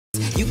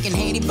You can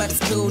hate it, but it's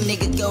cool,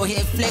 nigga, go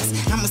ahead flex.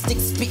 I'm a stick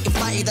spitting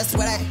fire, that's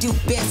what I do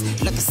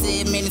best. Like I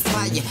said, man, it's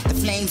fire, the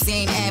flames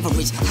ain't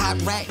average. Hot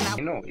right now.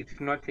 No, it's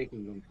not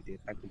taking long to get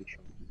actually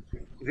show.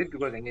 Is it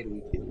because I need a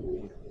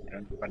weekend?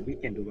 But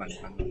weekend do one.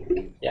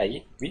 Yeah,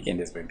 weekend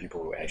is when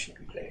people will actually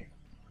be playing.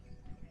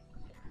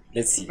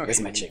 Let's see,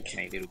 where's my chick?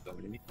 My little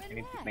dog. Let me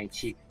pick my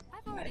chick.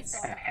 Nice.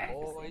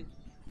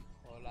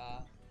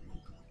 Hola,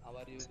 how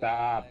are you?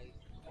 Stop. Guys?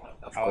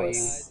 Of How are you? course.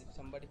 Guys, if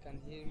somebody can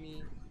hear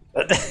me,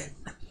 shut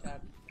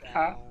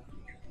down.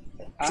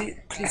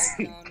 Please.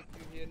 Shut down if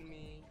you hear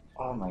me.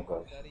 Oh my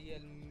god. The real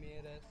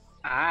mirrors.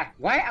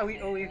 Why are we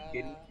always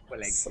getting people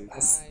like this?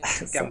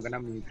 Okay, I'm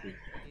gonna mute you.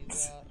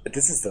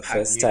 This is the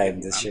first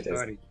time this shit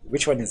is.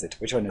 Which one is it?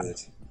 Which one is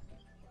it?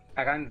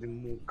 I can't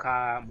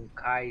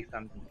Mukai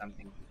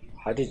something.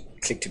 How did you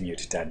click to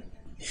mute? Done.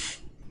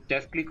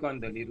 Just click on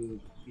the little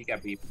speaker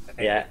beep.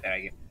 Yeah.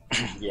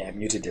 Yeah, I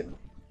muted him.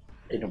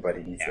 Ain't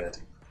nobody needs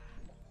that.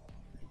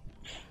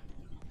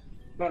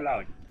 Not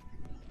loud.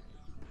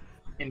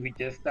 And we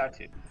just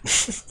started.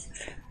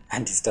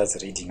 And he starts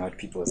reading out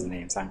people's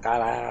names.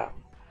 Ankara,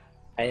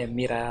 I am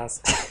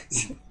Miras.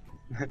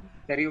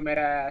 Serio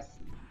Meras.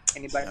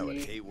 I would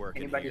hate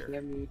working Anybody here.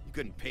 hear me? You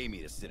couldn't pay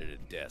me to sit at a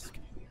desk.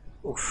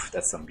 Oof,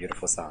 that's some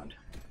beautiful sound.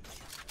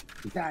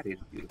 That is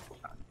beautiful.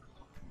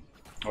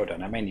 Hold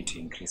on, I might need to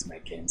increase my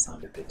game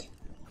sound a bit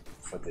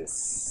for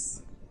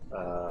this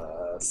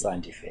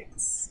sound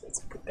effects.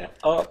 Let's put that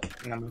up.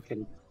 I'm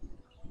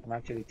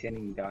actually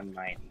turning down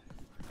mine.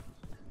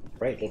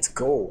 Right, let's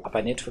go.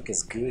 Our network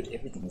is good.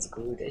 Everything is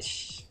good.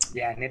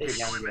 Yeah, network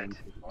young.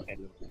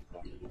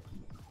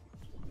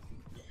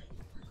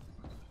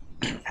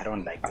 I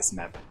don't like this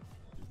map.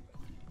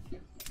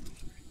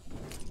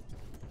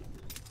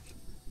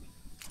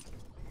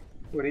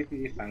 What if it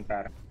is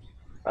Sankara?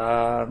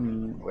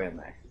 Where am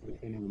I?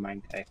 Never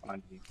mind, I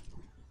found you.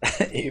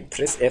 You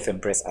press F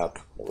and press up.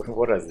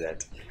 What was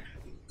that?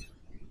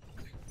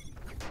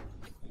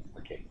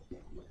 Okay.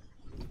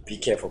 Be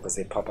careful because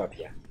they pop up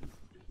here.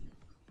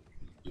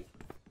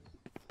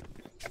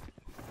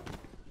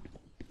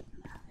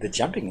 The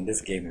jumping in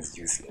this game is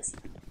useless.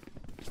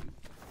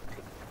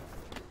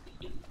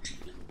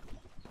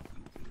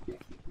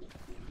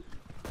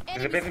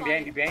 There's a person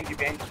behind you.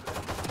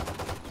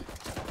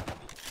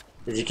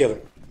 Did you kill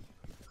him?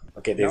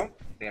 Okay, there's... No?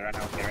 They ran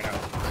out.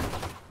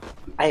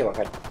 Ay, what?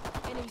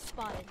 Enemy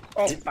spotted.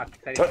 Oh, fuck.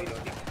 Sorry,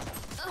 reloading.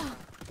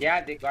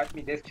 Yeah, they got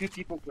me. There's two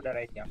people put it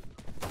right here.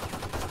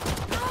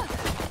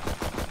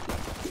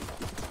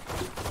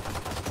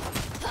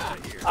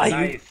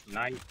 Nice.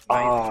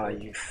 Oh,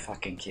 you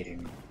fucking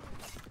kidding me.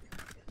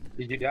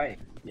 Did you die?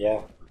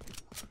 Yeah.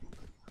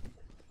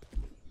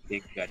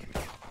 Big gut.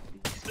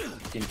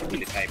 Seems to be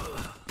the type.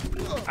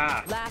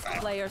 Last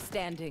player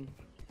standing.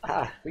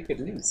 We could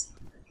lose.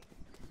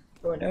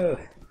 Oh no.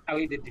 Are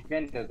we the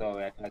defenders or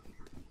we're attacking?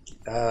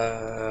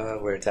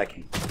 We're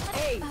attacking.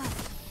 Hey.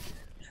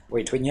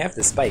 Wait, when you have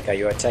the spike, are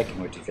you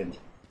attacking or defending?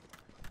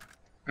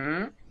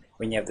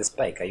 When you have the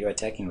spike, are you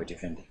attacking or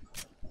defending?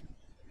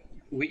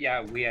 We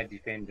are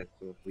defenders,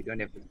 so we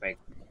don't have the spike.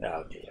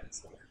 Okay, yeah.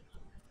 So...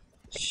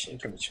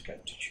 Shit, which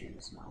got to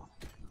choose now.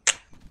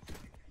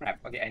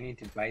 Crap, okay, I need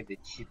to buy the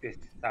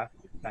cheapest stuff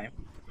this time.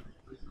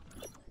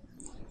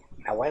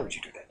 Now, why would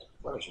you do that?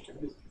 Why would you do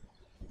this?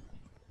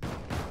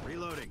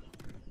 Reloading.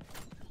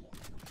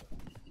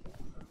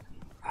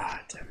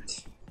 Damn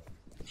it.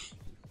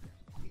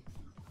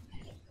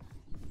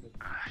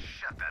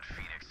 Shut that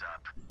Phoenix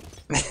up.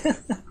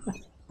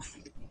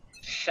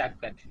 Shut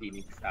that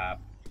Phoenix up.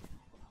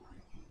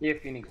 Yeah,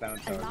 Phoenix out.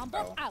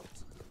 Out.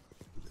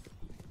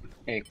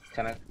 Hey,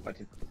 can I? What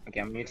is?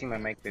 Okay, I'm muting my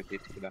mic for a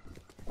bit.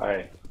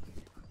 Alright.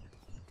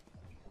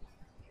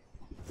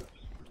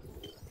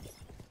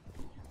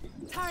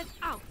 Turret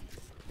out.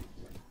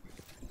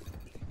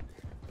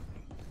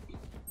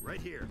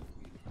 Right here.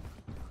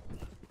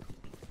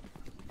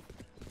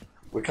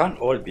 We can't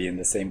all be in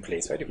the same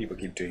place. Why do people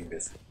keep doing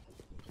this?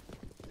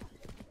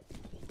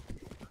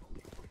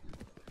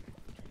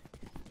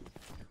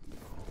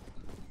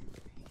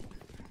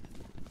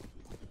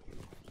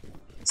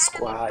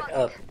 Squad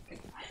up.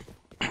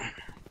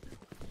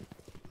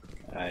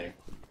 Alright.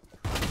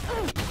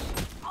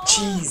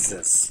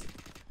 Jesus.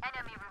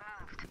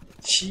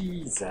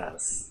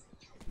 Jesus.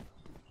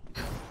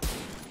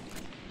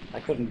 I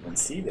couldn't even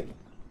see them.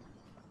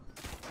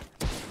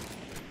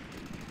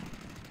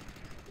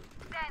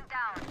 Stand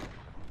down.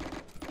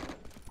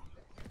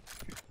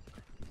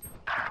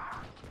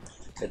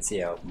 Let's see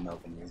how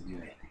Melvin is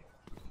doing.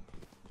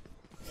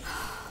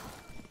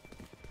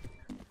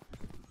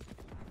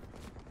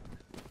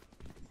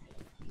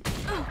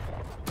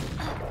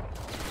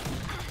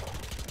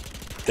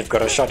 They've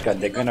got a shotgun.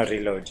 They're gonna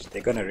reload.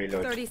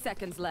 30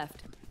 seconds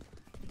left.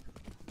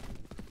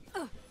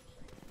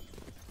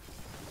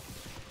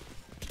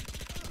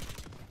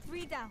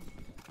 Three down.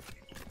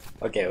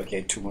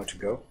 Okay, 2 more to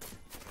go.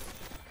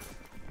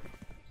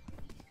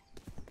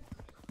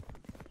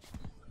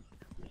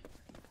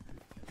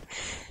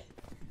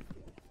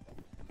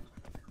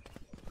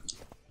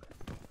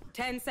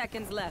 Ten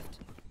seconds left.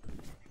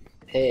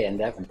 Hey, and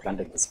they haven't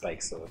planted the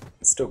spike, so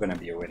it's still gonna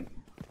be a win.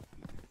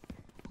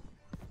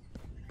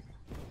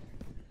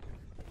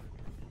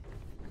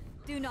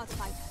 Do not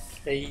fight us.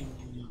 Hey.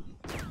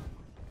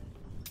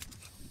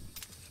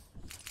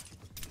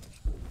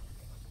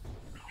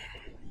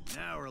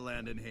 Now we're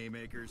landing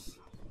haymakers.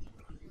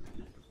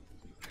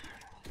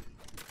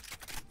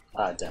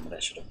 Ah, damn it, I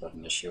should have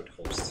gotten the shield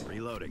first.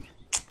 Reloading.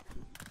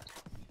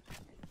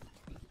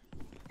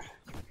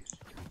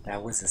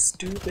 That was a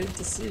stupid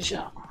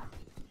decision.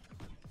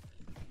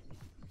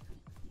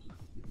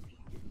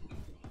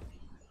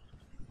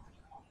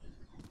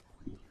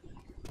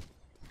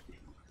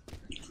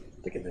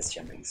 Look at this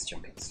jumping. This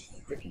jumping is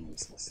freaking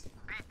useless.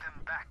 Beat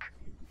them back.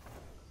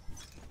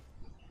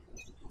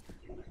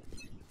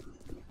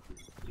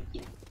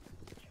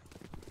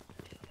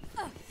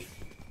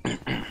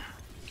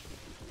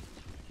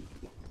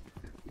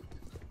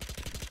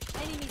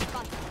 Enemy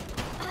spotted.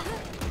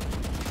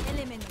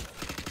 Eliminate.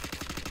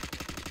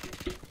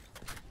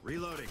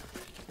 Reloading.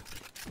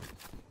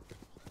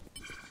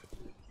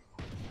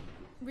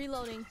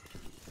 Reloading.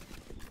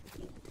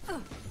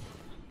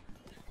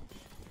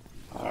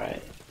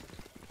 Alright.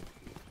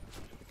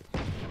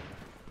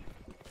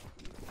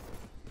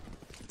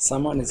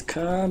 Someone is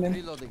coming.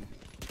 Reloading.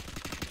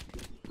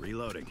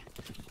 Reloading.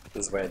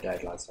 This is where I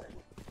died last time.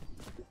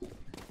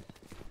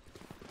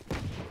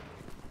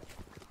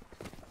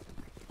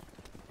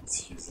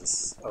 Let's use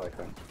this. Oh, I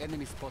can't.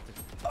 Enemy spotted.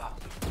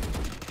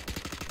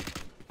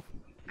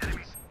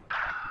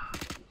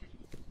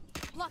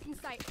 Blocking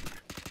sight.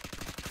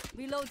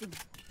 Reloading.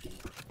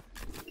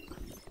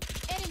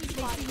 Enemy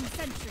spotted.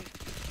 Sentry.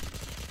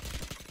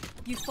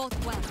 You fought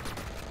well.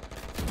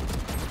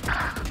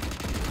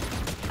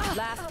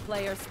 Last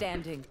player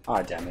standing.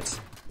 Ah, damn it.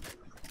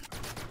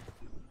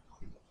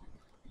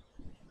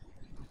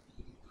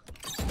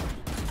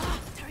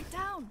 Turn it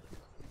down.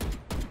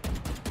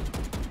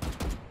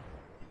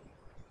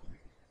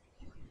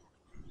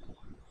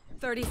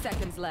 Thirty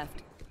seconds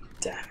left.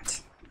 Damn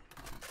it.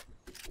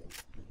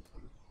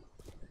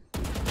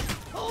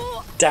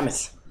 Damn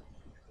it.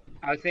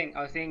 I was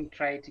saying,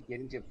 try to get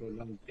into a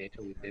prolonged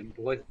battle with them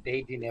because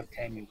they didn't have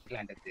time in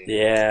plan at the.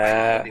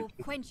 Yeah. Will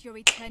quench your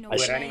eternal We're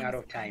should- running out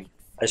of time.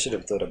 I should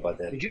have thought about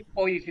that.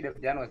 All you should have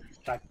done was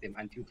distract them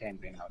until time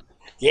ran out.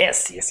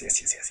 Yes. I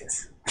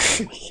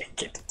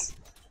get it.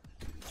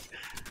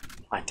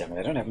 Ah, damn it.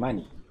 I don't have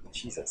money.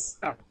 Jesus.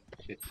 Oh,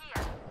 shit.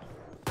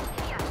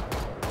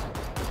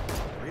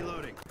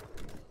 Reloading.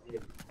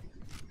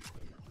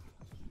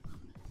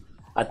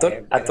 I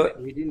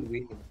thought we didn't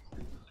win.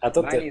 that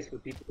Money is for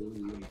people who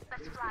win.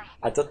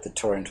 I thought the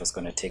torrent was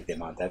gonna take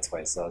them out. That's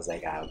why. So I was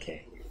like, ah,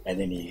 okay. And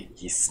then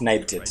he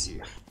sniped Right it.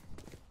 here.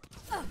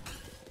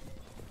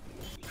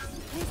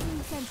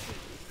 Placing sentry.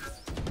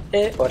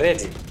 Eh,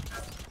 already.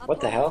 What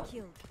the Opponent hell?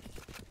 killed.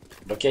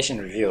 Location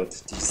revealed.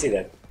 Did you see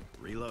that?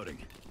 Reloading.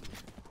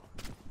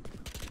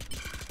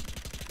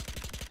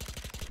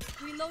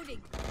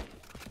 Reloading.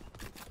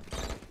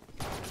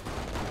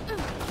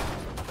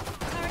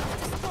 Turret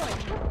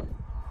destroyed.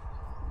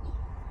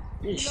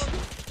 Eesh.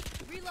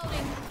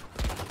 Reloading.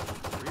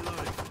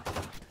 Reloading.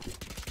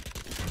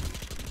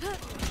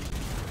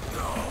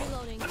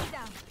 Reloading.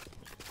 Down.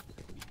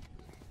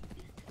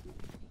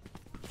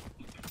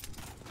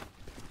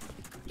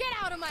 Get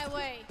out of my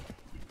way.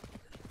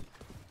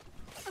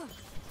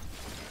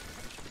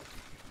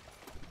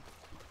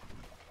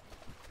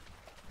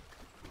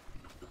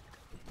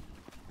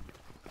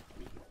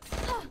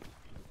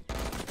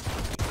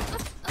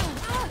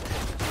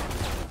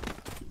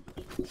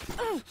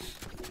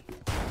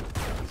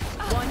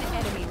 One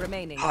enemy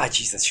remaining. Ah,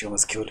 Jesus, she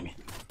almost killed me.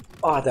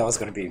 Oh, that was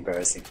gonna be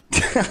embarrassing.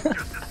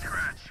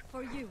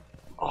 For you.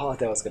 Oh,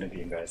 that was gonna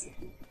be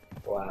embarrassing.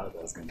 Wow,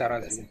 that was gonna be That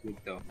was embarrassing. really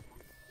good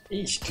though.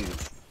 Eesh,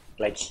 dude.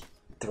 Like,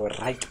 they were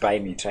right by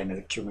me trying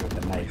to kill me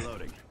with a knife.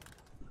 Reloading.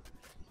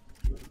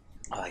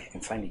 Oh, I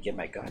can finally get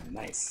my gun.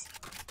 Nice.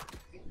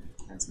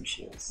 And some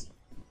shields.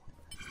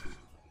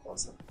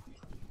 Awesome.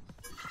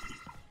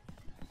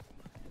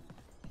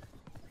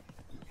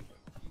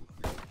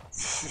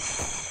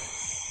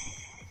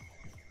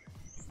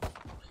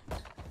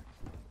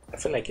 I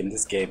feel like in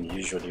this game you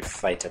usually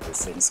fight at the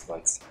same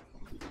spots.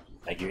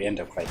 Like you end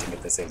up fighting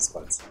at the same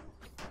spots.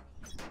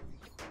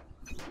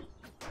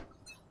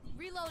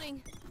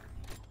 Reloading.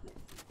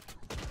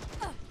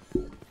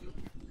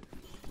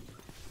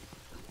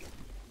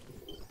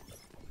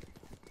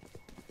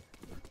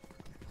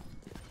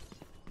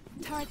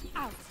 Turret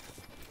out.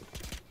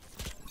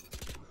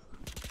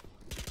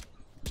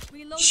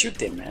 Reloading. Shoot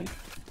them, man.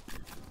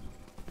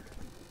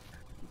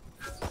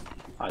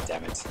 Oh,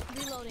 damn it.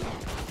 Reloading.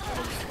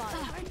 Enemy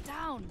spotted. Turret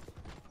down.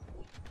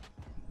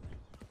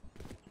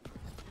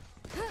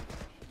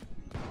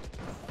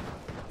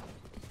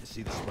 I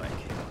see the spike.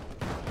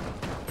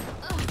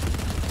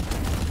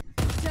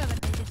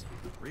 Terminated.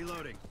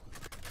 Reloading.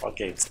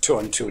 Okay, it's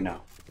 2-on-2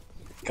 now.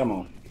 Come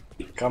on.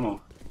 Come on.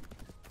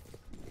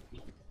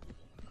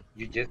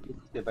 You just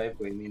survived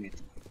for a minute.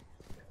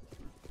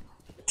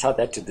 Tell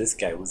that to this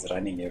guy who's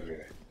running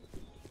everywhere.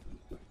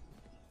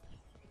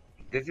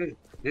 This is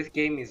This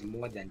game is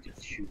more than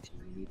just shooting.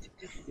 You need to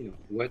just,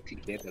 work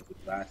together with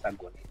Rasa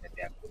going that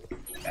they are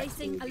going.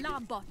 Placing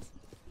alarm bot.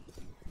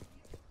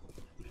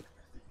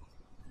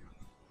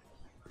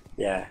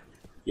 Yeah,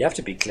 you have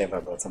to be clever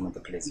about some of the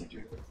plays you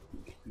do.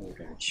 We're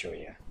going to show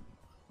you.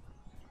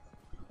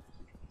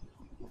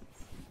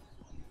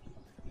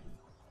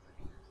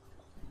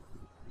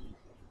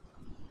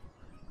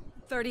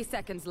 Thirty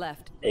seconds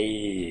left.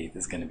 Hey,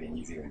 this is going to be an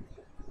easy one.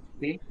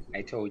 See,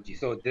 I told you.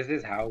 So this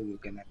is how we're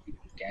gonna beat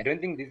this guy. I don't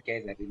think these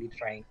guys are really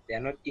trying. They're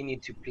not in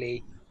it to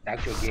play the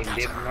actual game.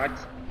 They've not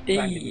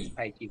planted this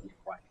spike even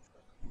once.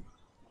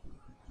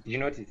 Did you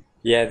notice?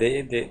 Yeah,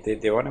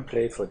 they want to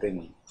play for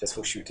then just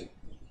for shooting.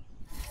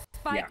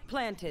 Spike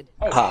planted.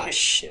 Oh,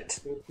 shit.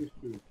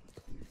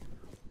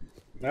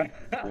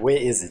 Where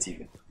is it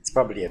even? It's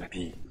probably at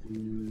B.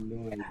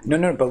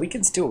 No, but we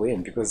can still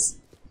win because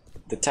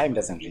the time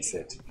doesn't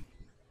reset.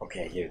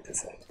 Okay, here it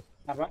this side.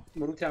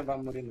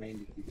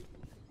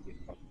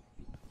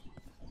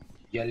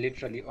 You're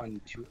literally on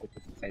two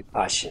opposite sides.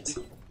 Ah, shit.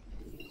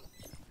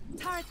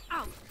 Turret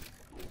out.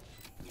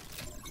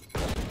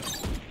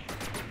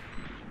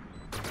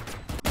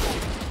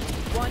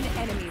 One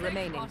enemy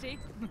remaining. Last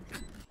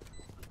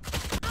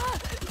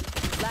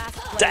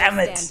player Damn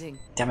it! standing.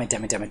 Damn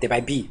it. They're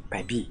by B.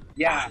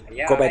 Yeah.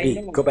 Go by I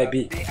B. know, Go by but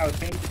B. I was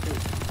trying to do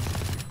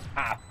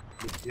half.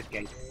 This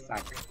guy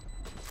sucks.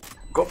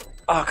 Go.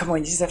 Oh, come on.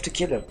 You just have to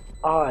kill him.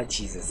 Oh,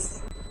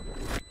 Jesus.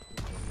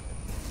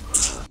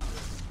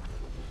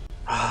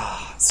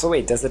 So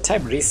wait, does the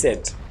time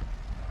reset?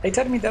 They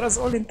told me that was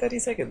all in 30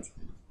 seconds.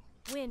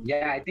 Win.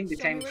 Yeah, I think the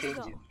Show time me where to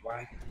changes. go.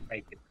 Why?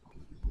 Like,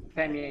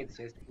 time here it's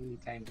just any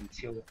time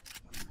until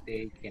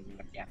they can.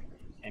 Yeah.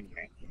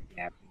 Anyway,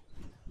 yeah.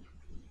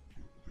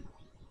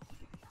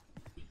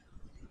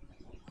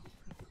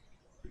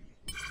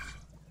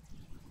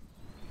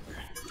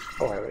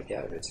 Oh, I already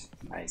have it.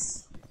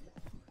 Nice.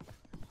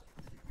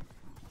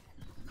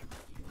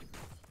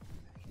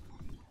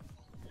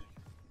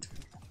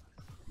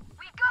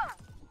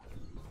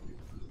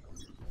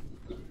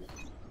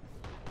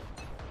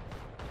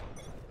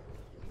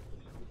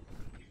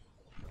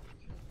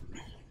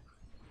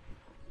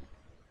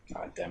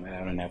 Oh, damn it,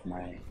 I don't have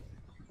my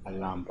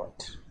alarm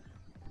bot.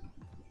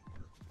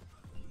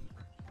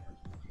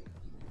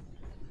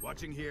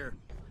 Watching here.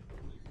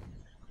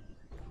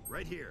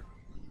 Right here.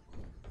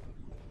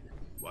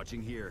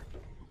 Watching here.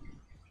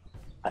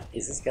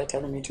 Is this guy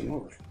telling me to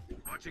move?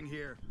 Watching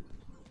here.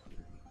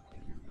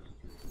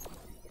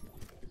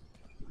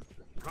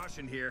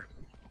 Caution here.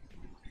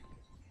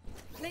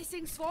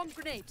 Placing swarm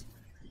grenade.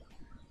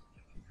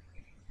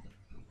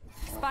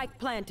 Spike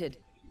planted.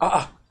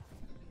 Ah!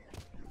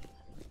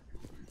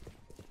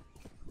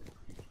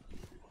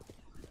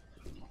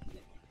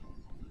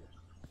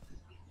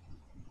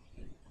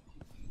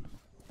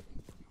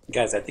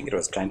 Guys, I think it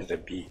was planted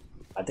at B.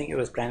 I think it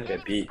was planted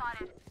at B.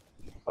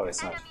 Oh,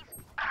 it's not.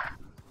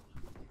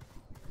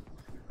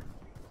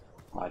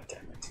 Oh,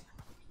 damn it.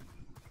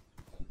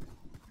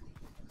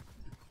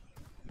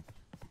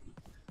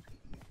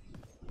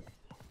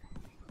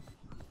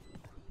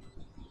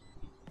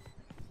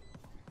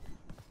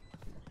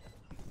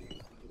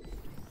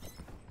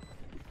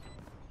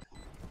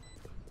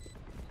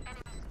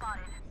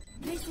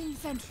 Placing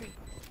sentry.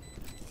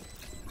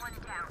 One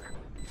down.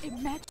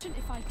 Imagine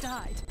if I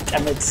died.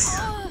 Damn it.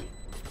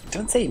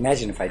 Don't say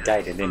imagine if I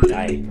died and then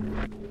die.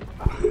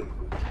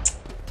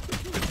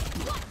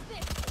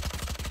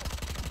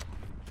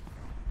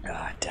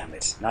 Ah, damn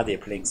it. Now they're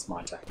playing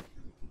smarter.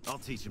 I'll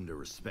teach them to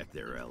respect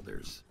their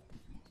elders.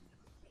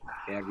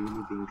 They're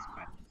really being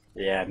smart.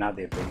 Yeah, now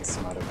they're playing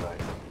smarter, bro.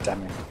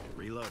 Damn it.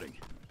 Reloading.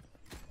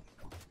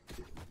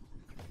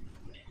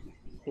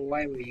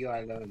 Why were you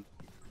alone?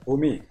 Who,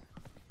 me?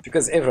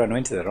 Because everyone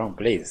went to the wrong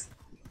place.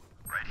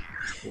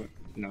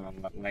 No,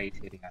 why are you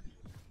telling us?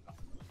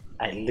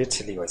 I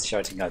literally was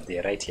shouting out,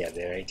 they're right here,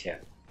 they're right here.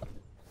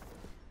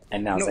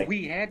 And I was No, like,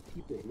 we had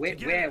people. Where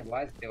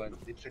was there was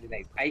literally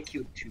like I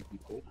killed 2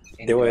 people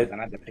and There there were- was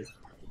another person.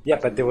 yeah,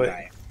 but they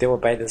were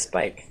by the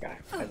spike.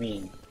 I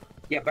mean,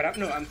 Yeah, but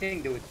I'm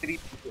saying there were 3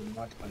 people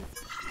not on.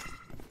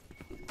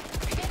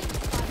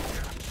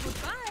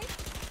 Goodbye.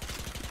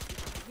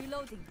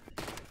 Reloading.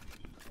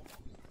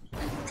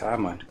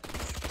 come on.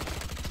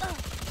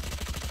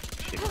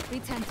 We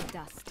turn to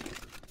dust.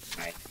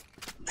 Nice.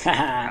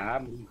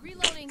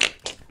 Reloading.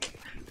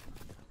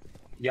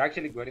 You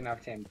actually got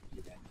enough time to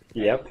do that.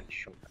 Yep.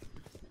 Sure.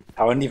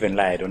 I won't even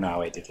lie, I don't know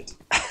how I did it.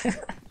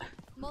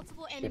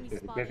 Multiple enemies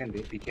Listen,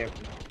 spotted. be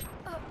careful.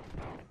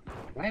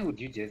 Why would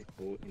you just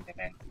go in the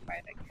land and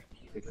fight like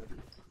this?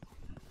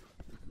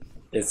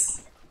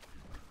 It's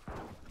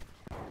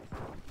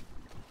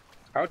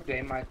How do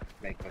I mark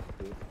like a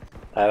food?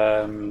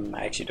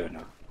 I actually don't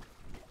know.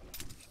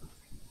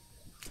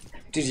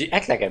 Dude, you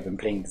act like I've been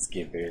playing this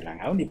game very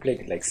long. I only played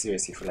it like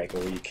seriously for like a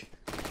week.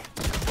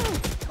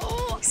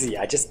 See,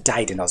 I just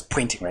died and I was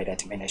pointing right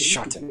at him and I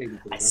shot him.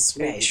 I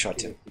swear I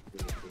shot him.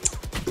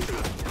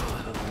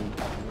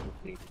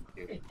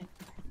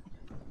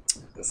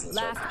 This is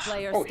Last rubbish.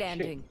 player Oh, shit.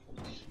 standing.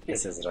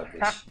 This is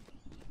rubbish.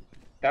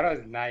 That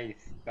was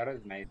nice. That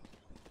was nice.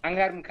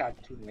 Angarum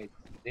cartoon, wait.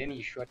 Then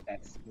he shot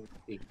that smooth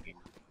thing.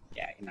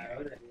 Yeah,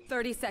 anyway.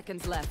 30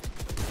 seconds left.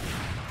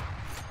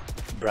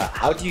 Bruh,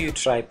 how do you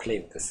try play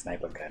with the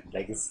sniper gun?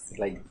 Like, it's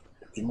like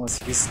the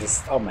most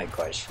useless. Oh my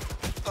gosh.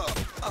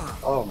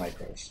 Oh my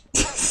gosh.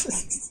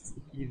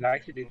 He's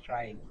actually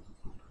trying.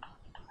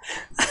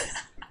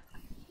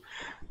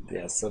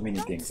 There are so many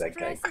things that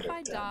guy could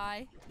have done.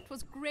 Die. It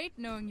was great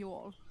knowing you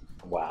all.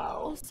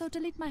 Wow. Also,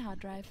 delete my hard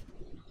drive.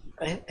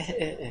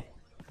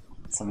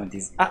 Some of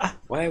these.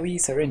 Why are we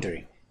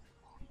surrendering?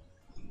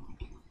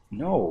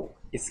 No,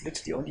 it's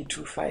literally only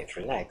 2-5.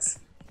 Relax.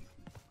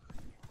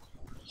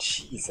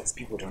 Jesus,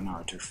 people don't know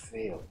how to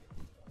fail.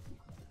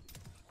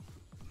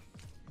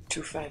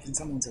 2-5 and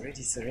someone's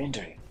already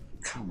surrendering.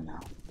 Come now.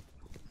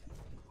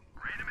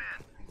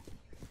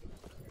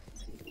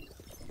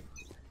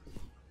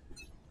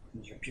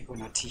 Your people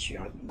not teach you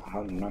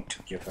how not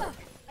to give up.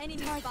 Enemy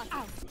spot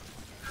out.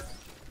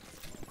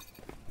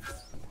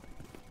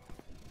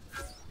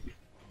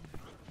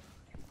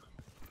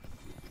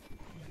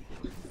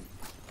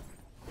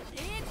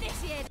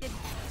 Initiated.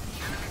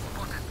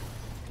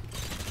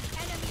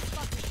 Enemy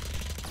spotted.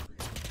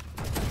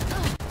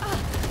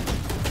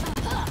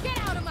 Get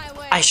out of my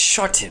way. I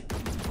shot him.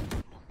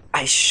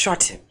 I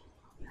shot him.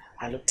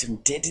 I looked him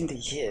dead in the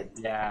head.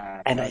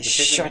 Yeah. And I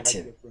shot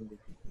him.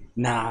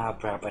 Nah,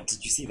 bruh, but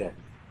did you see that?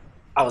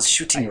 I was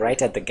shooting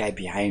right at the guy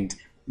behind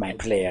my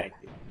player.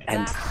 And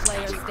Last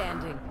player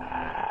standing.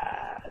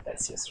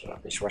 that's just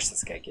rubbish. Watch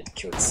this guy get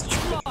killed.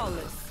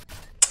 Flawless.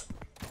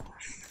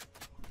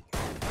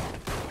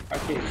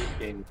 Okay, this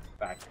game is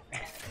back.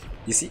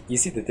 You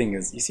see the thing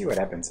is, you see what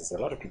happens is a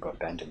lot of people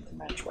abandon the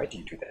match. Why do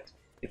you do that?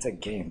 It's a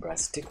game, bruh.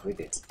 Stick with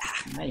it.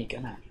 Now you're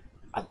gonna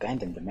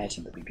abandon the match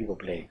and there'll be people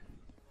playing.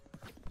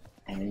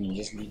 And then you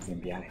just leave them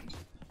behind.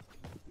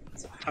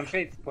 I'm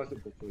sure it's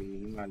possible for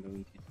you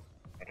alone.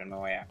 I don't know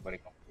why I'm going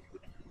to go.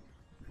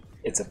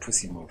 It's a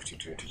pussy move to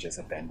do, to just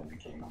abandon the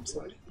game. I'm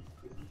sorry.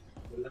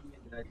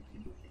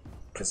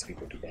 Pussy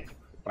people do that.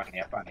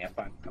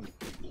 Fun. Come.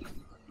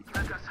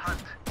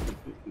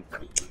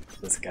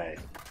 This guy.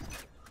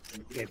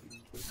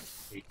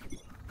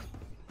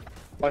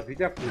 What's the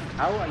difference?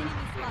 How are you?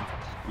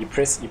 You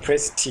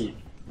press T.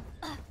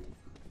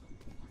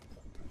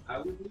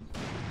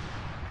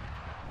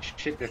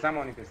 Shit, there's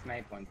someone with a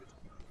sniper on this.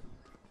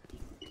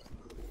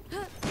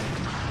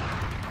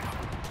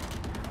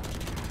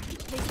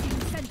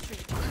 Placing sentry.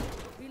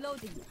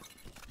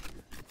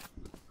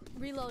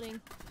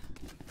 Reloading.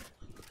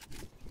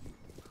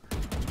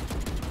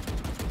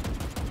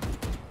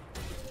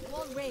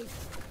 Wall raised.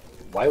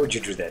 Why would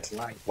you do that?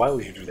 Why? Why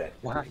would you do that?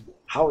 Why?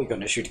 How are we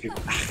gonna shoot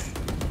people?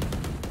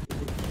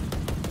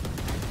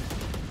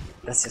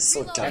 That's just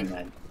so dumb,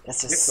 man.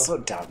 That's just so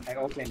dumb. I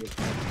opened it.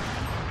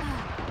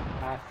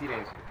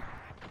 Seriously.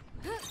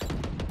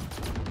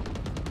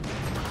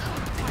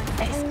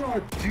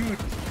 Oh, dude,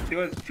 there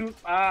was two.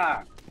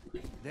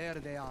 There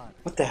they are.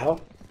 What the hell?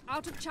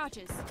 Out of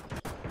charges.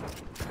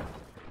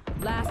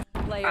 Last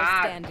player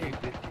standing.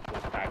 Dude, this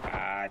was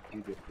back.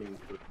 Dude, this thing is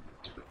good.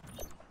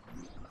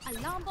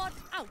 Alarm bot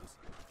out.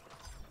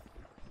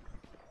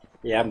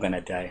 Yeah, I'm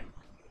gonna die.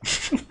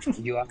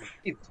 You are.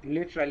 It's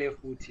literally a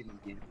full team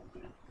again.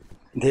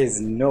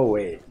 There's no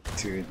way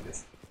to win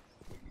this.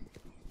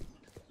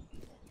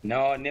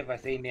 No, never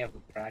say never,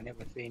 bruh.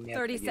 Never say never.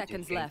 30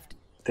 seconds left.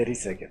 30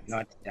 seconds.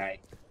 Not die.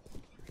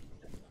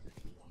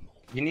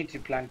 You need to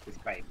plant the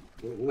spike.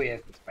 Who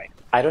has the spike?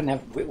 I don't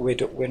have.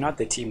 We're not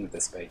the team with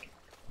the spike.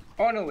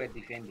 Oh no, we're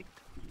defending.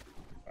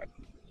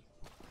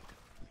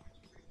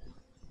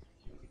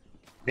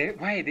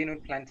 Why are they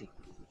not planting?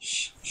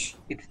 Shh.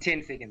 It's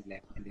 10 seconds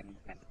left and they're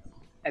not planting.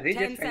 Are they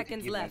 10 just trying to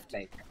seconds give us, left.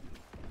 like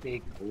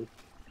fake hope?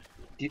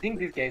 Do you think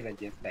these guys are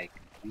just like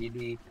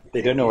really?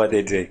 They don't know what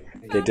they're doing.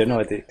 They don't know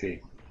what they're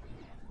doing.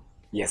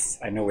 Yes,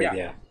 I know where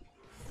they are.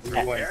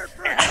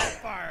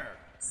 Fire!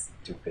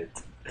 Stupid.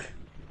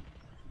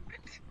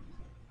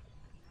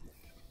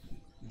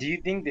 Do you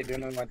think they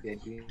don't know what they're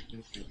doing?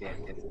 They're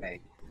just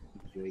like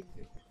enjoying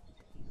this.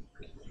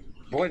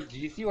 Boys, do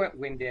you see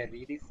when they're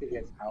really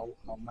serious how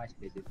much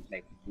they're just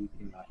like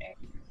losing our air?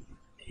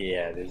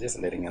 Yeah, they're just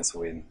letting us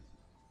win.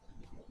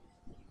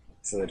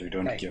 So that we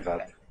don't give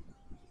up.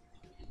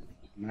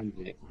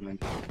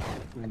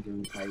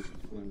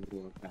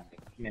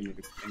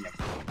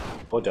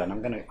 Hold on,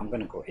 I'm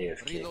gonna go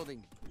AFK.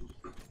 Reloading.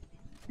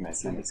 My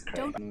son is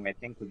crying. I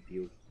think would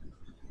be.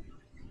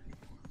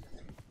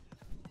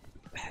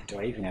 Do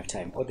I even have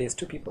time? Oh, there's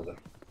two people though.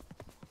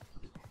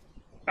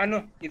 Ah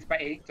no, it's by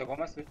 8, so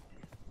almost.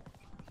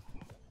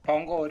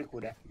 Pongo or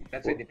Kuda.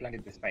 That's where they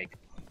planted the spike.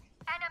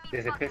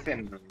 There's a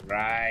person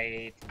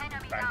right in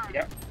front.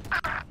 Yep.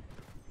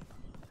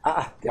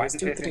 There's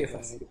 2 3 of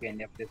us.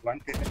 There's one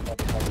person for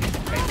the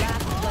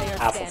Last player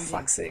For standing.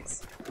 fuck's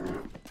sakes.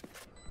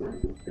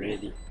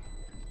 Really?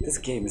 This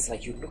game is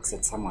like you look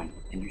at someone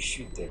and you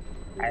shoot them.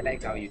 I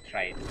like how you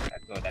tried.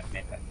 That's all that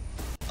matters.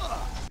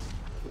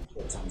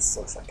 That sounds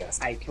so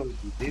sarcastic. I told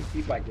you, these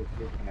people are just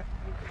looking at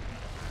me.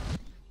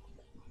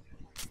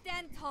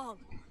 Stand tall.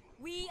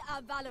 We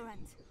are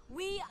Valorant.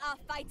 We are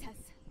fighters.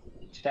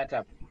 Shut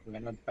up. We're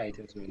not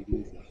fighters, we're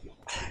losers.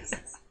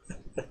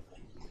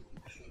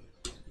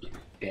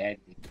 Bad.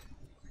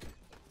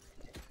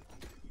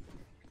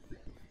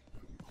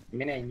 I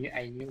mean,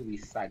 I knew we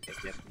sucked. I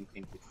just didn't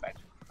think we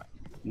sucked.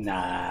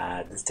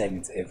 Nah, this time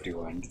it's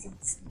everyone.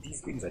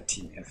 These things are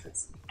team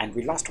efforts. And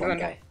we lost one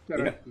guy.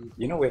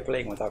 You know we're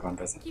playing without one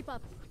person. Keep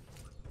up.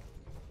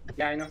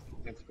 Yeah, I know.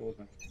 Let's go.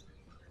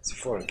 It's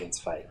 4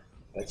 against 5.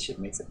 That shit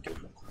makes a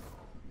difference.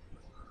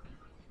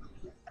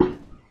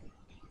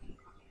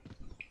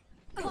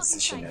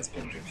 Position has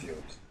been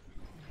reviewed.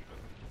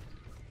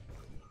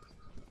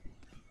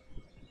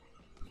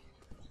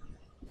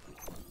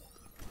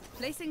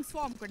 Placing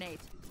swarm grenade.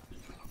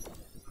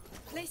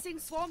 Placing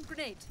swarm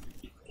grenade.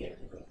 There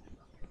we go.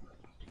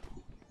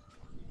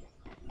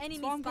 Enemy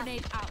Swarm spotted.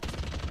 grenade out.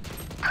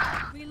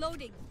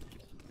 Reloading.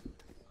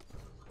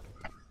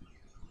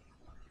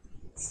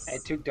 I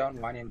took down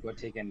one and got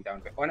taken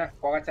down. But Ona,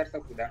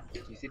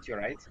 you sit to your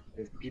right.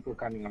 There's people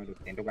coming out of the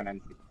Endogan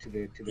to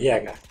the Yeah,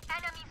 right. guy.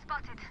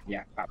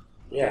 Yeah, up.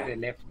 Yeah. To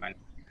the left, man.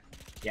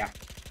 Yeah.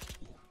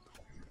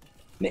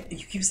 You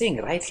keep saying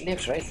right,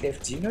 left, right,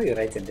 left. Do you know your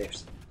right and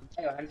left?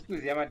 I'm still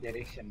Yama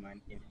direction,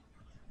 man. Your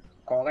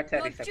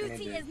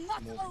duty is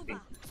not over.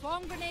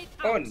 Swarm grenade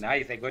out. Oh,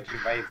 nice. I got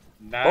revived.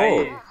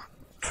 Nice. Oh,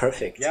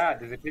 perfect. Yeah,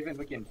 there's a person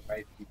who can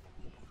revive people.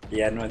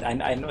 Yeah, no,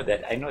 I know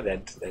that. I know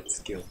that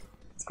skill.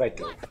 It's quite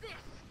dope.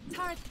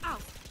 Turret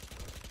out.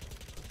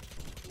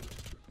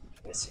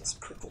 Let's just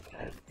put the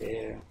guy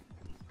there.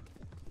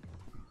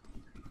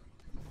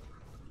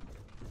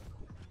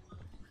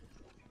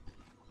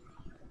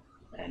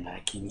 And I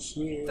can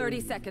hear.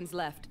 30 seconds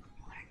left.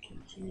 I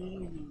can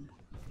hear.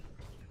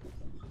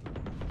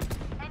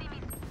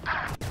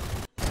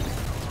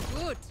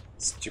 Good.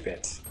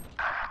 Stupid.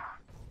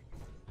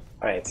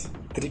 Alright,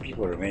 3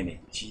 people remaining.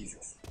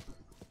 Jesus.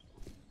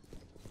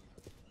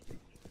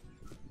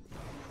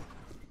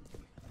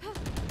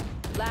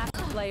 Last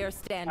player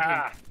standing.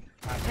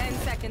 10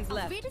 seconds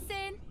left.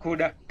 Wiedersehen.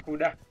 Kuda.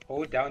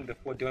 Hold down the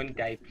phone. Don't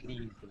die,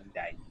 please. Don't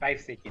die.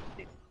 5 seconds,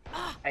 please.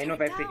 I know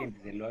 5 seconds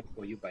is a lot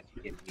for you, but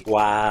you can wait.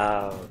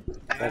 Wow.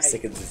 5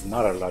 seconds is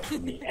not a lot for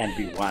me. And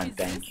we won,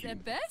 thank The you.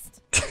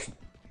 best.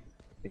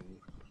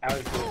 I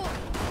was good.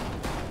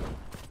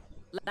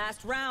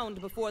 Last round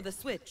before the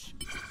switch.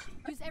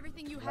 Use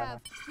everything you have.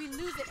 We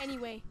lose it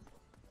anyway.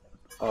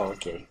 Oh,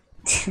 okay.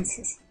 You're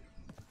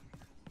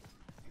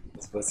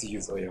supposed to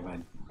use all your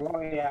money.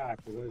 Oh, yeah.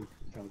 To go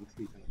to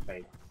sleep and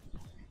fight.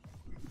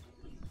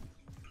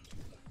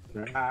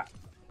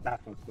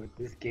 That's not good.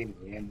 This game,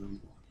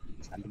 man.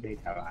 Celebrate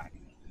our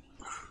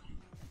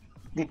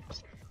Don't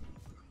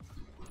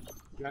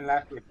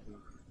laugh with me.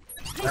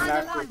 Don't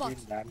laugh with me,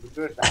 man.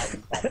 Because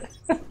I'm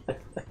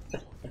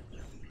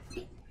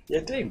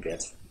You're doing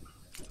good.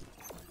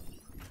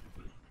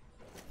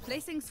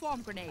 Placing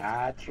swarm grenade.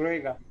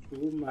 Trigger.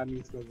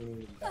 Mommy, so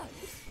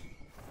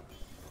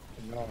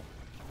no.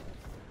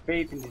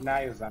 Faith in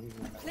denials.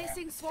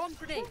 Placing swarm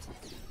grenade.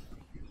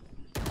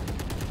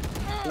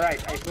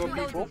 Right, I saw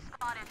people.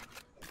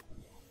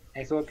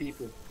 I saw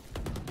people.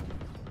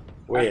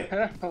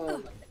 Where?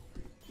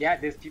 Yeah,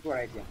 there's people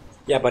right here.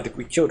 Yeah, but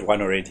we killed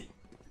one already.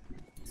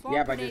 Swarm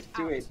Yeah, but there's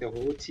grenade still out.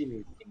 the whole team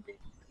is in there.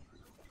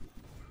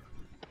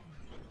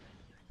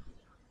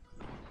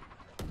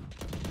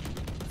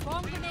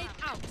 Swarm grenade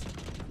out.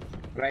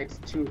 Right,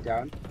 2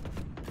 down.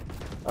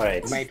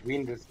 Alright. Might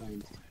win this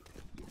round.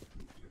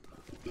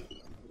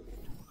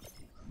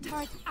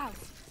 Turret out.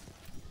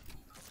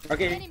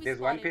 Okay, Enemy there's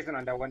one spotted. person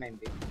under one and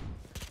there.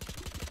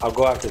 I'll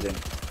go after them.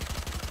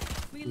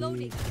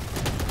 Reloading.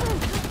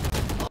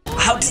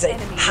 How does that?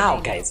 enemy How,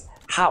 remaining. guys?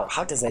 How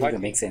does that What? even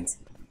make sense?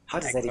 How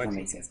does I that got even you.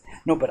 make sense?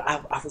 No, but I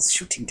was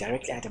shooting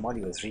directly at him while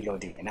he was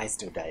reloading, and I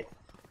still died.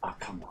 Oh,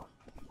 come on.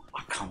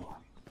 Oh, come on.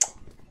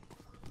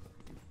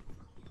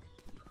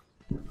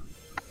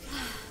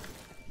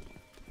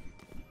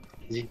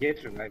 You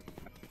get revived.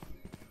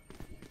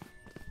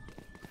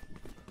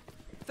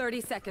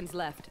 30 seconds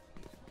left.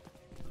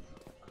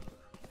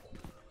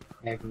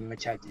 I have no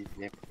charges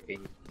left. You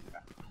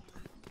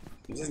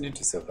just need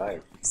to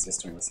survive. It's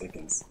just 20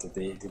 seconds. Did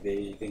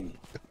they think?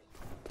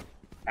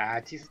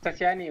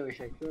 Tasiani we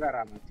should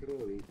like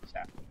really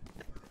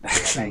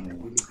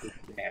good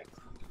players.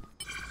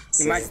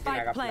 Imagine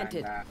Spike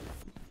planted.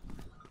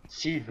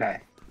 Jesus.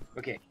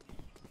 Okay.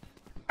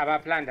 Our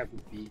plan that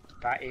could be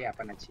pa A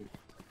apana chief.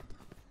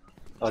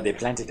 Oh, they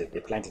planted it. They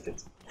planted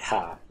it.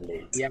 Ha,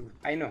 late. Yeah,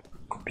 I know.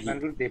 Could be.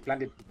 Sandu, they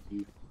planted to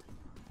be.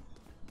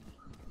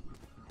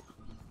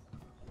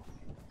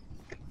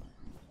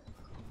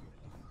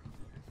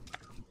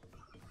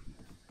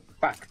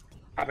 Fuck.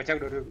 Apa cak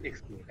dodo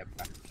explode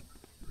apa.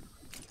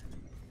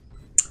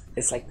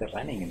 It's like the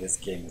running in this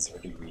game is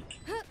really weak.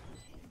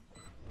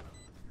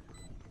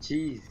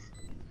 Jeez.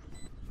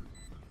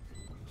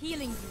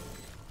 Healing you.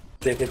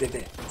 There.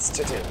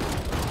 Straight here.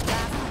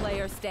 Last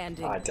player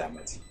standing. Ah, damn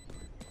it.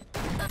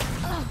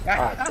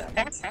 Ah,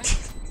 damn it.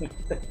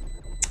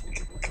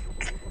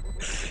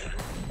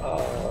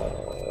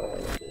 Oh,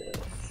 yeah.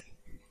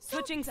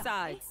 Switching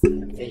sides.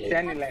 Hey,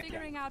 Standing left.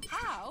 Figuring out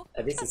how.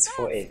 at least it's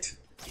 4-8.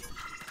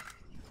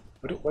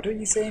 What were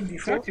you saying It's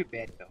before? not too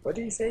bad though. What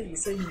did you say? You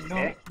say you know,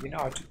 Eh? you know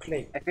how to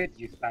play. I said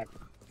you start.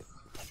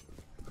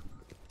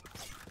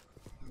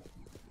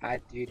 I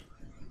did.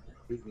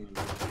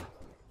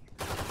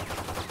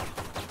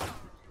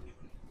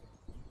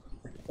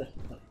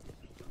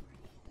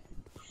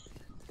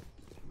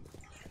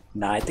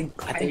 Nah, I think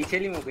Are you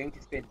telling me we're going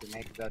to spend the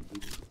night without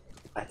losing?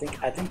 I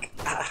think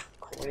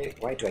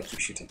why do I keep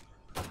shooting?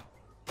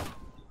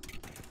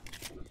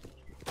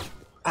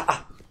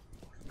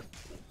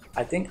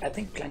 I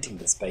think planting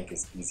the spike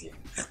is easier.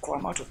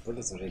 I'm out of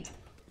bullets already.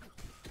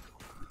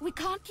 We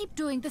can't keep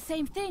doing the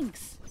same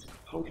things.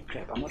 Holy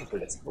crap, I'm out of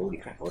bullets. Holy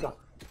crap, hold on.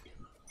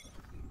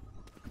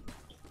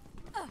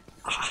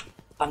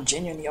 I'm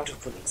genuinely out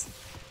of bullets.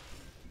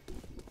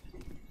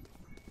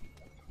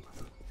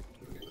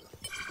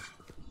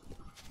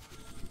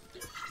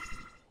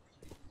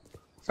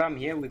 So I'm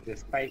here with the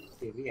spike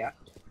area,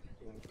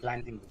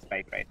 planting the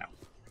spike right now.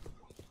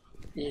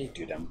 Yeah,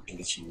 dude, I'm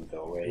glitching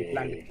the We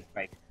planted way. the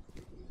spike.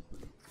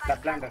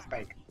 Plant the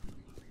spike.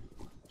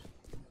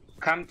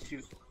 Come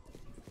to.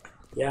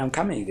 Yeah, I'm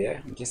coming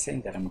there. I'm just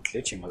saying that I'm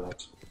glitching a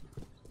lot.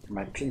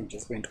 My ping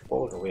just went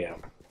all the way up.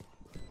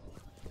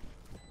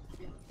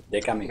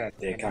 They're coming.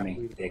 They're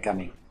coming. They're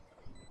coming.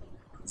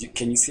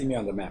 Can you see me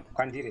on the map?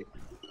 Continue.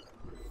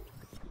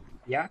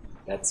 Yeah,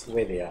 That's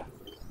where they are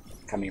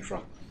coming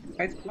from.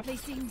 it's cool.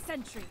 Placing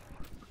sentry.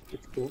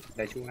 It's cool.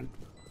 That's one.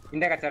 In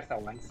the catch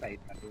one side,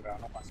 but we're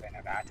not going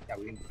to rat the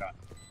wind run.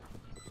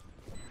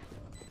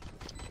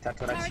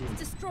 Turret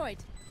destroyed.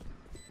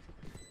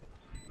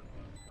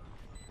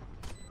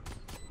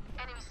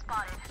 Enemy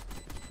spotted.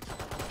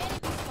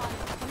 Enemy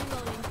spotted.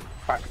 Reloading.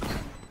 Fuck.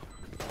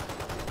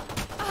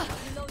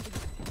 Reloading.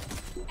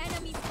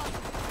 Enemy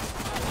spotted.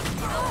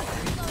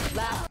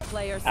 Last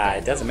player It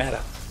standing. doesn't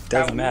matter.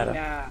 Doesn't matter.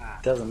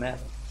 Tawina. Doesn't matter.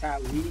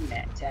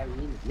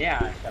 Tawina.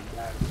 Yeah,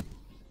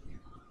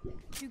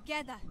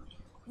 Together,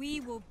 we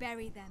will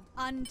bury them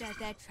under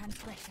their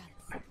transgressions.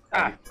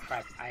 ah,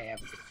 crap. I have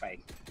the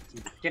spike.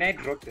 Can I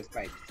drop the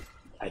spike?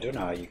 I don't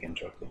know how you can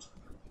drop it.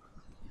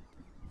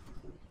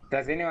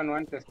 Does anyone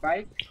want the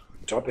spike?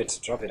 Drop it.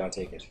 Drop it. I'll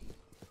take it.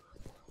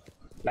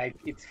 Like,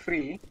 it's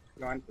free.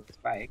 You want the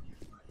spike?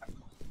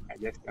 I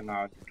just don't know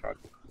how to drop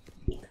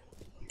it.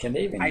 Can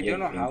they even I hear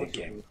don't know you how in to the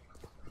do game?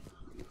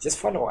 it. Just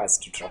follow us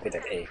to drop it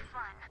at A.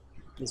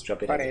 Please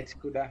drop it at A. Alright,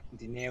 kuda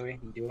ndinewe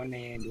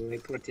ndiwe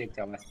protect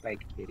our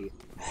spike area.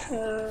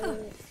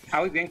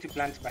 Are we going to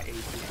plant by 8?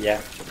 Yeah,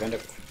 we're going to.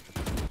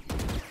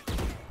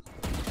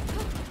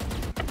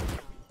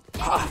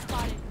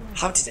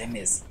 How did I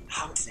miss?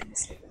 How did I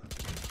miss it?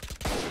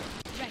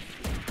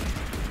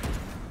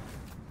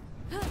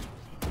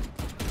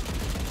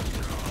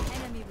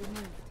 Enemy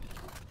removed.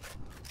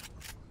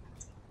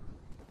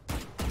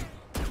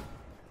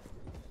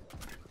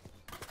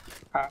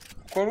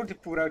 Koruti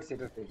pour out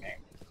set of the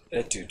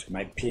name. Dude,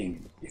 my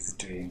ping is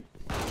doing.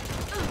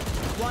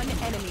 One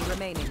enemy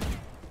remaining.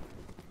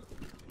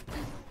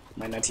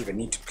 Might not even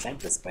need to plant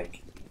the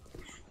spike.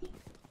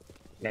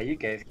 Yeah, you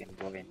guys can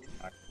go and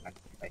not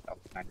spike out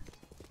plant.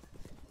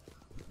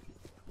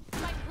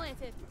 Spike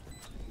planted.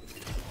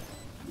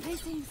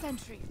 Placing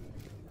sentry.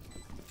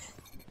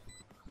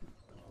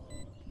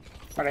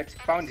 Alright,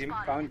 found him.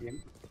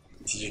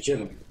 Did you kill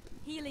him?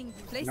 Healing you.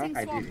 Placing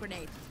I swarm didn't.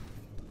 grenade.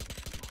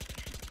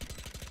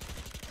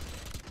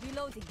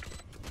 Reloading.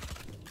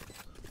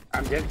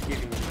 I'm just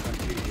giving him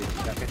confusion.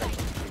 That's it.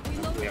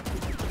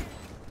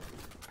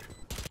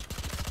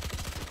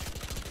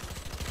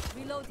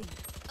 Reloading.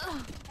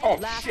 Oh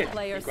Last shit!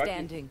 player He got me.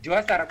 standing.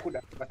 Juasara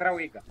Kuda. Basara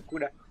Wega.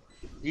 Kuda.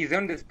 He's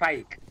on the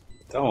spike.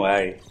 Don't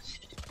worry.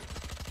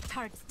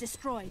 Turrets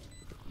destroyed.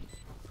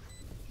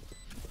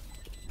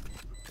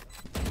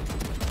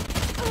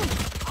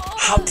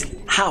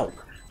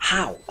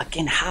 How?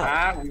 Again, how?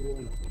 Ah, we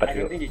won. But I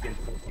don't we- think he can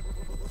stop it.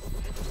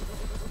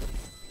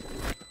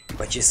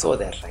 But you saw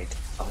that, right?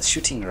 I was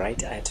shooting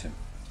right at him.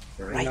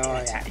 Right No,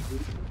 at yeah. him.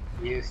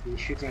 He's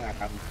shooting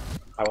around.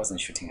 I wasn't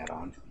shooting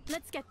around.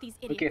 Let's get these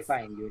idiots. Okay,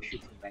 fine. You're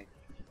shooting right.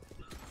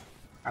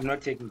 I'm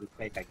not taking the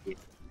spike again.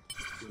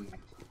 Too much.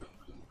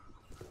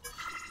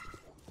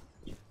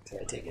 Did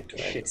I take it? Do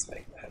I have Shit. the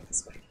spike? I have the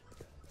spike.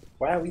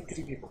 Why are we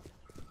 3 people?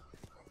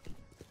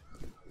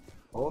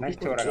 Oh, Nice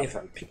people to gave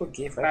run. up. People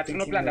gave But up no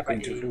thinking plan we're about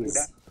going to A. lose.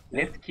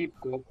 Let's keep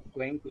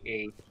going to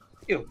A.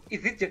 Yo,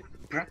 is it just,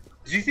 bruh?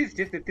 This is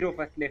just the 3 of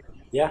us left.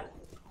 Yeah.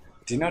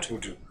 Do you know what we'll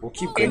do? We'll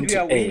keep going we to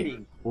are A.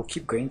 winning. We'll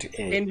keep going to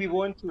A. And we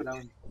won 2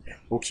 rounds.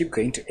 We'll keep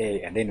going to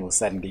A, and then we'll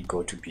suddenly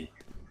go to B.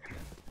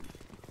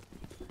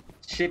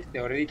 Shit, they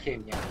already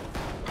came here.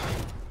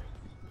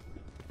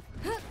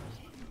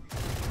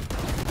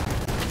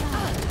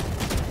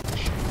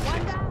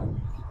 One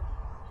down.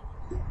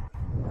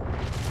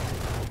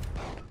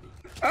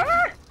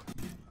 Ah!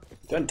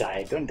 Don't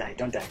die! Don't die!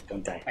 Don't die!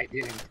 Don't die! I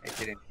didn't.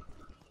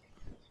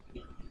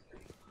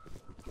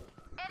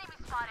 Enemy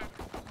spotted.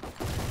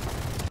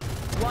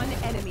 One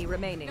enemy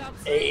remaining.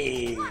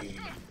 Hey!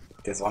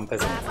 There's one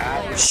person.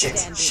 Player Shit,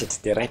 standing. shit.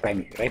 They're right by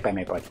me. Right by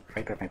my body.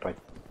 Right by my body.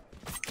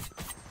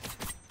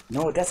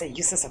 No, that's a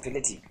useless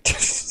ability.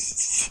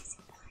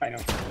 I know.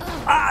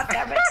 Ah,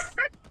 damn it.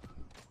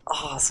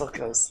 Oh, so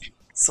close.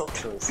 So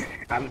close.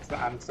 I'm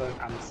so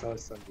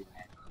sorry,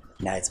 man.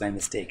 Nah, it's my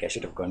mistake. I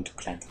should have gone to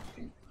plant.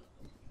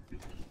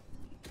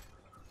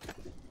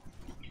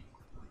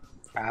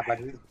 But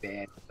this is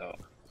bad though.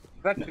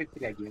 But no.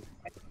 Against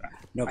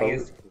No,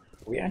 but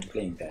we aren't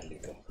playing badly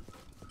though.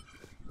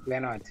 We're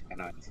not.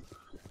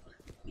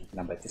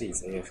 Number 3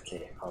 is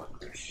AFK. Oh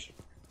gosh.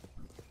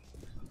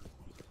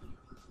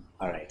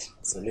 Alright,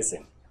 so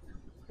listen.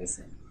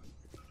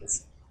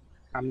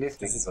 I'm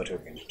listening. This is what we're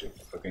going to do.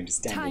 We're going to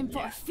stand Time in for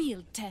here. a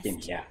field test. In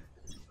here.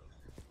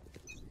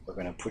 We're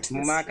going to put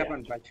this Mark up here.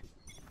 on budget.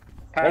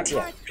 Right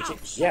here.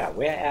 Yeah,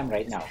 where I am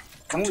right now.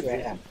 Come to where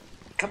I am.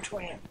 Come to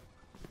where I am.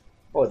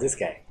 Oh, this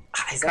guy.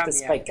 Ah, is that the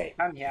spike guy?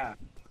 Come here.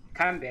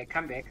 Come back.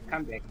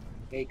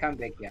 Hey, come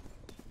back here.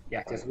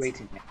 Yeah, just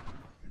waiting here.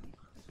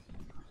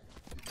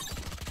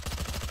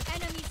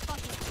 Enemy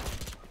spotted.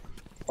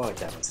 Oh,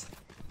 damn it.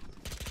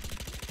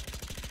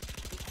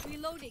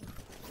 Reloading.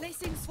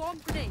 Placing swarm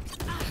grenade.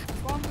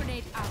 Swarm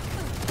grenade out.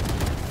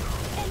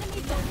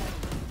 Enemy down.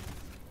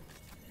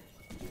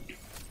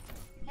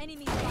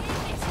 Enemy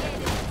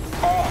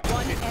spotted.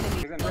 One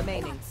enemy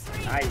remaining.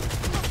 Nice.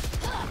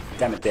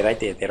 Damn it, they're right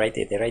there.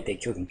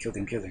 Kill them.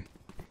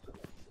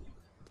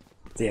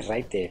 They're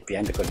right there,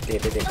 behind the corner. There.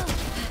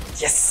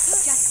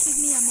 Yes! Just give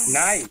me a moment.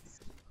 Nice.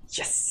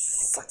 Yes!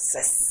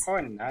 Success! Oh,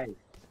 nice.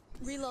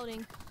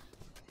 Reloading.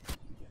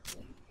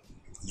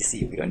 You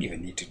see, we don't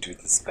even need to do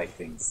the spike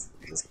things.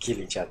 Just kill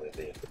each other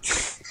there.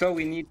 So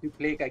we need to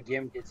play a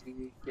game. Get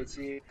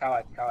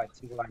coward.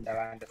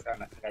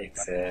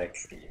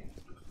 Exactly.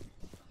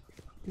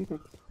 We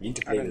need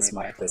to play the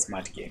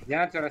smart game. You're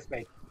not gonna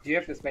spike. Do you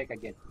have to spike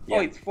again? Yeah.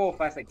 Oh, it's 4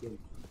 of us again.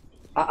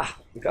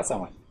 We got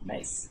someone.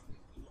 Nice.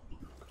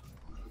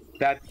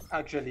 That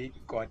actually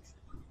got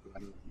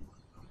one.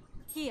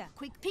 Here,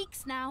 quick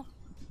peeks now.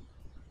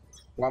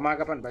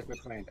 Wamagapan back with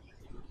friend.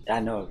 I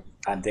know.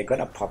 And they're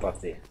gonna pop up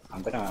there.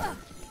 I'm gonna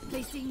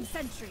Placing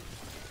sentry.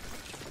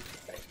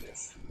 like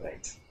this.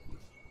 Right.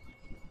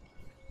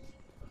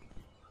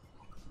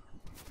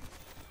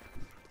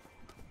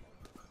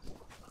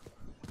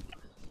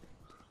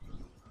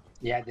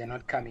 Yeah, they're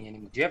not coming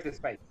anymore. Do you have the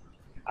spike?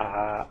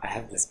 I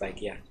have the spike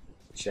here.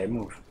 Should I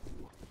move?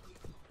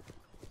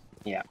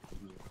 Yeah.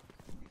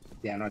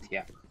 They are not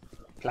here.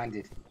 Plant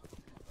it.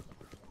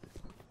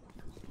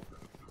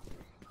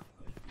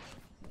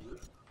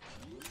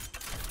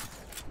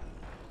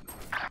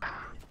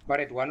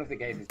 Alright, one of the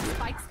guys is here.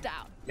 Spikes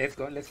down. Let's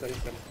go.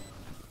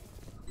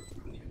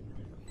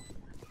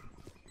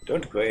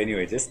 Don't go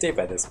anywhere. Just stay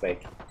by the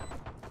spike.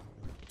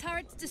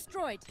 Turrets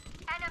destroyed.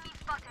 Enemy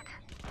spotted.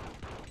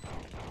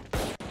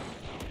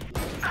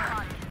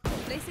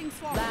 Placing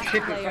swarm. Last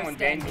People, player someone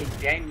behind me.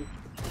 standing.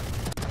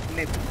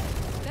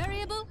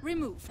 Variable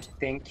removed.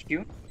 Thank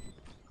you.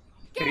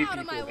 Get 3 out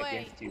of my people way.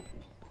 against you.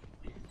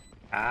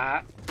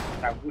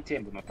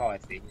 Akuthemba my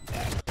say.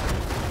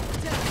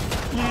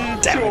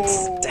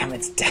 Damn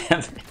it.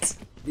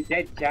 Did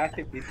that just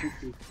a bit too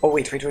quick? Oh,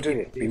 wait.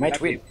 We might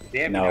win.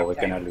 No, we're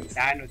gonna lose.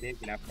 I know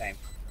there's enough time.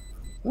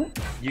 Come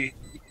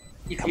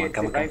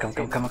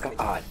on.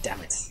 Ah,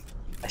 damn it.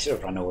 I should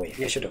have run away.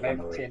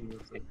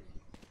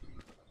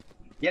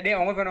 Yeah, they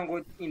are going to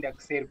go in the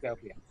cell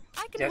here.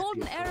 I can hold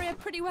an area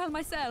pretty well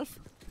myself.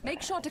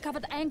 Make sure to cover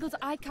the angles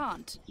I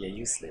can't. You're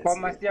useless. How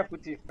must you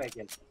put it back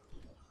in?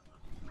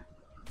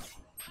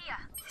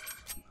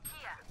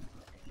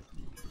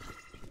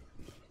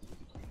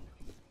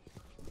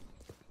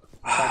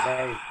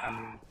 Guys,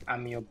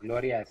 I'm your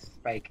glorious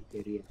spike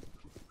carrier.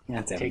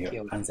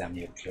 I'm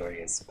your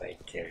glorious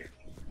spike carrier.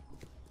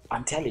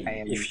 I'm telling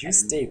you, if you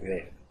stay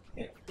there,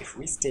 if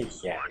we stay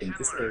here in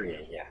this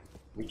area here,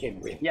 we can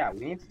win. Yeah,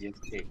 we need to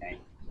just stay there.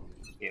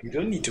 You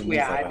don't need to move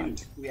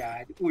around. We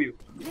are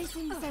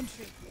Placing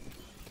sentry.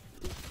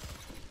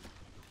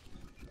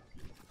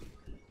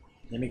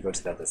 Let me go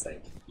to the other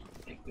side.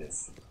 Like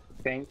this.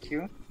 Thank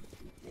you.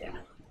 Yeah.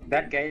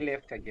 That guy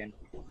left again.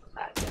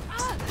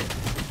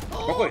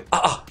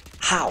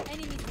 How?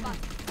 Enemy spot.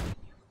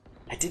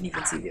 I didn't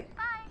even see them.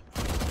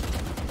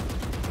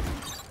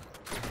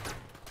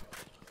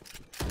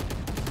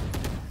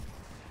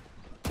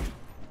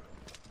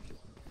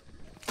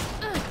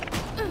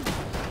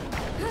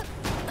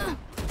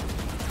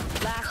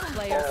 Last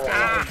player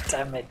standing.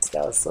 Damn it,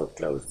 that was so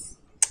close.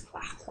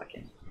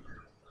 Fucking.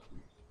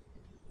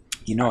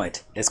 You know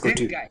what? Let's go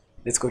to B.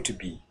 Let's go to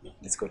B.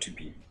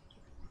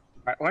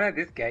 One of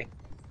this guy.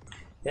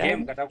 Yeah.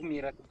 Game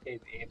katakumira to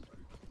save him.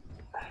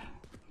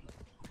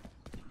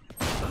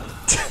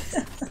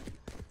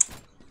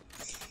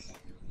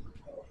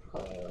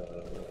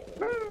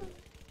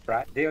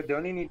 Right, they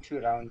only need 2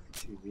 rounds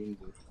to win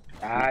this.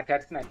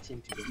 That's not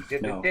team to do.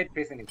 The third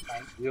person is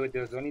fine.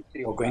 There's only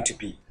 3. We're going to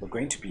B.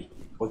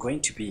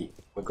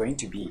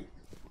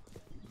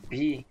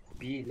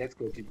 B, let's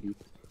go to B.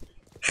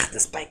 The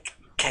spike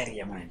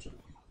carrier, man.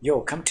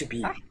 Yo, come to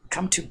B.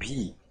 Come to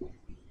B.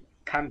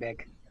 Come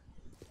back.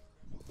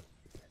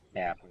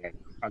 Yeah,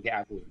 okay,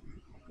 Apple.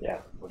 Yeah,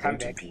 we're Come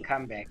going back, to B.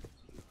 come back.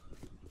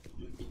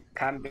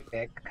 Come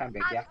back, come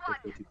back. Yeah,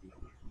 let's go to B.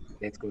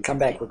 Let's go Come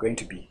to back, B. we're going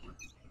to B.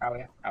 Oh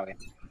yeah, oh yeah.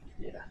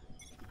 Yeah.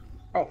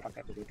 Oh fuck,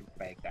 I forgot to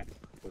buy that.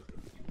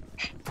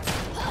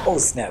 Oh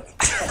snap.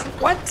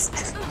 What?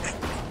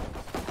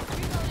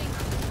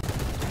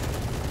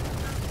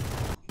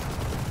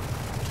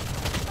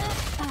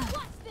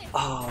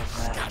 Oh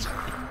man.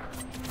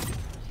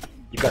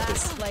 You got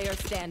this. Last player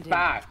standing.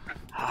 Fuck.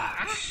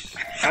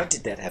 How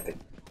did that happen?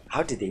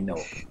 How did they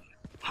know?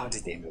 How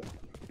did they know?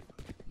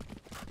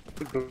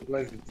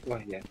 Because it's oh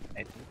yeah,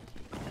 I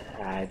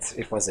think.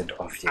 It wasn't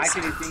off I yet.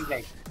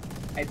 actually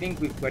I think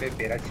we've got a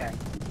better chance.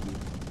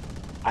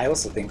 I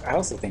also think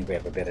we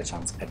have a better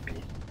chance at B.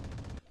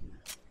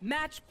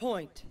 Match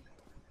point.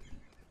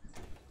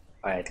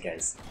 Alright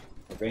guys.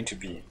 We're going to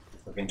B.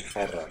 We're going to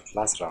fight round.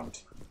 Last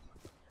round.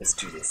 Let's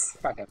do this.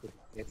 Fuck,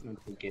 let's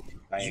not forget to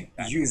buy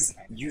that. Use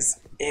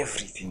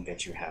everything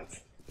that you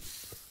have.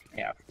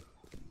 Yeah.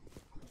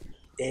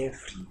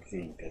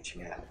 Everything that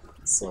you have.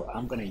 So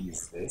I'm gonna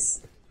use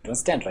this. Don't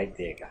stand right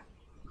there, guy.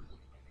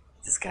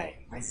 This guy,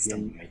 why is he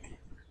standing right there?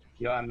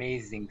 Your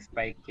amazing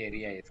spike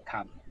carrier has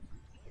come.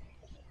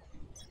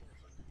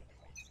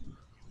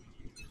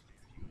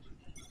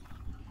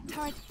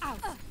 Turret out.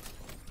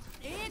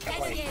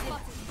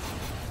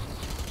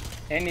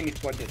 Enemy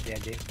spotted there,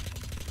 Jay.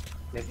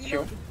 Let's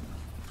show.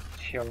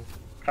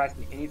 Trust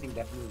me, anything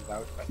that moves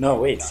out. No,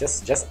 wait,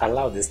 just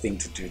allow this thing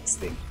to do its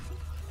thing.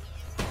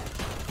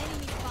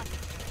 Enemy spotted.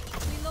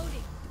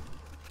 Reloading.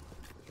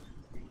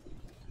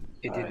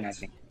 It did Alright.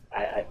 nothing.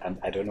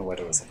 I don't know what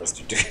I was supposed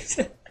to do. It's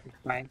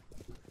fine.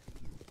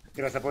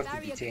 It was supposed to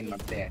detain my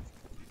there.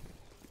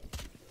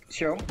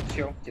 Show.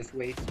 Just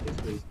wait.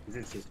 This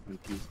is just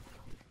confused.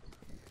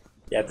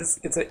 Yeah,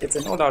 it's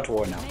an all-out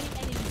war now. Many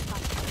enemies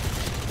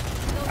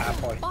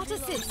spotted. Boy. Bot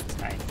assist.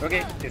 Nice.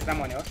 Okay, there's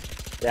someone else.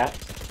 Yeah.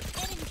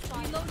 Enemy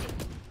spotted. Reloading.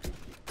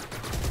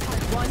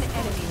 One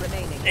enemy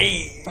remaining.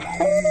 Hey.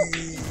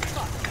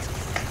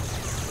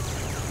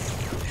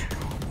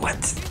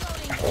 What?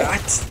 Reloading.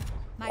 What?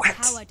 My What?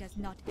 power does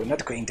not We're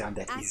not going down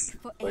that ask easy.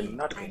 for We're aid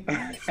not going and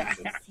down you that shall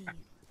easy.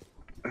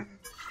 receive.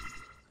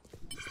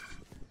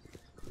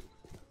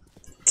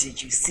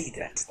 Did you see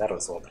that? That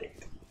was well played.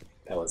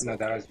 That was No, well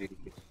that played. was really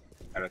good.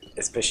 That was,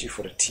 Especially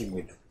for a team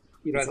with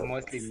it was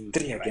mostly me.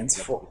 3 against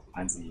 4.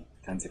 Hansi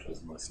it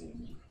was mostly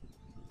me.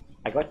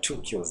 I got 2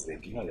 kills there.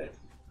 Do you know that?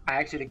 I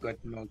actually got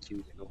no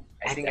kills though.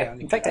 I think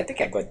in fact, I think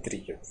I got 3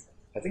 kills.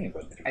 I think I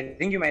got 3. I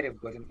think you might have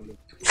gotten all of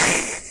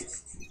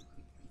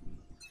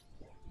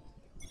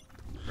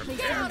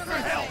Get out of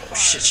my way. Oh,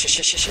 shit.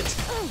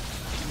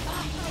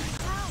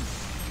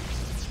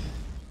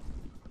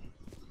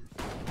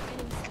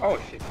 Oh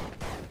shit.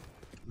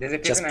 There's a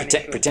Just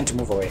person pretend to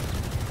move away.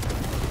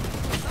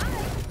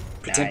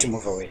 Pretend to Nice.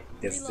 move away.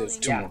 There's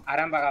 2 Yeah, more.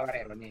 Aramba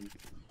Gavarero name.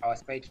 Our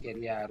spike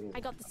area. I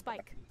got the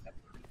spike.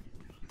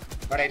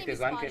 Alright, there's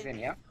one Enemy person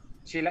here.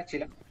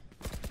 Chilla.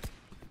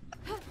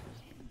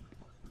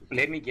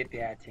 Let me get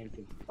their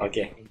attention.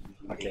 Okay.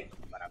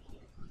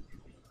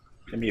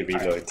 Let me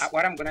reload.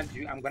 What I'm gonna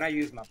do, I'm gonna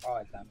use my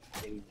powers.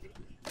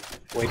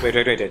 Wait.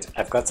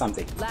 I've got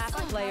something. Last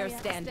player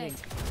standing.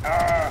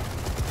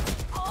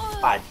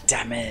 Ah,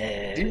 damn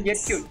it. Didn't get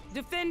killed.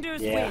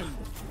 Defenders Yeah. win.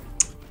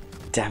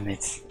 Damn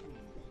it.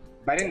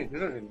 But anyway,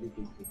 this was a good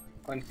thing.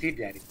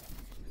 Consider it.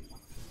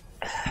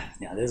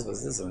 Yeah, this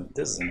is an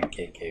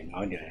okay game.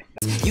 Anyway.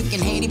 You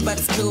can hate it, but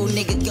it's cool,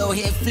 nigga. Go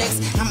ahead, flex.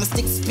 I'm a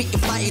stick spitting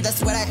fire,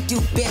 that's what I do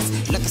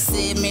best. Like I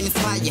said, man, it's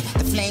fire.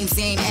 The flames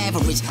ain't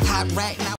average. Hot right now.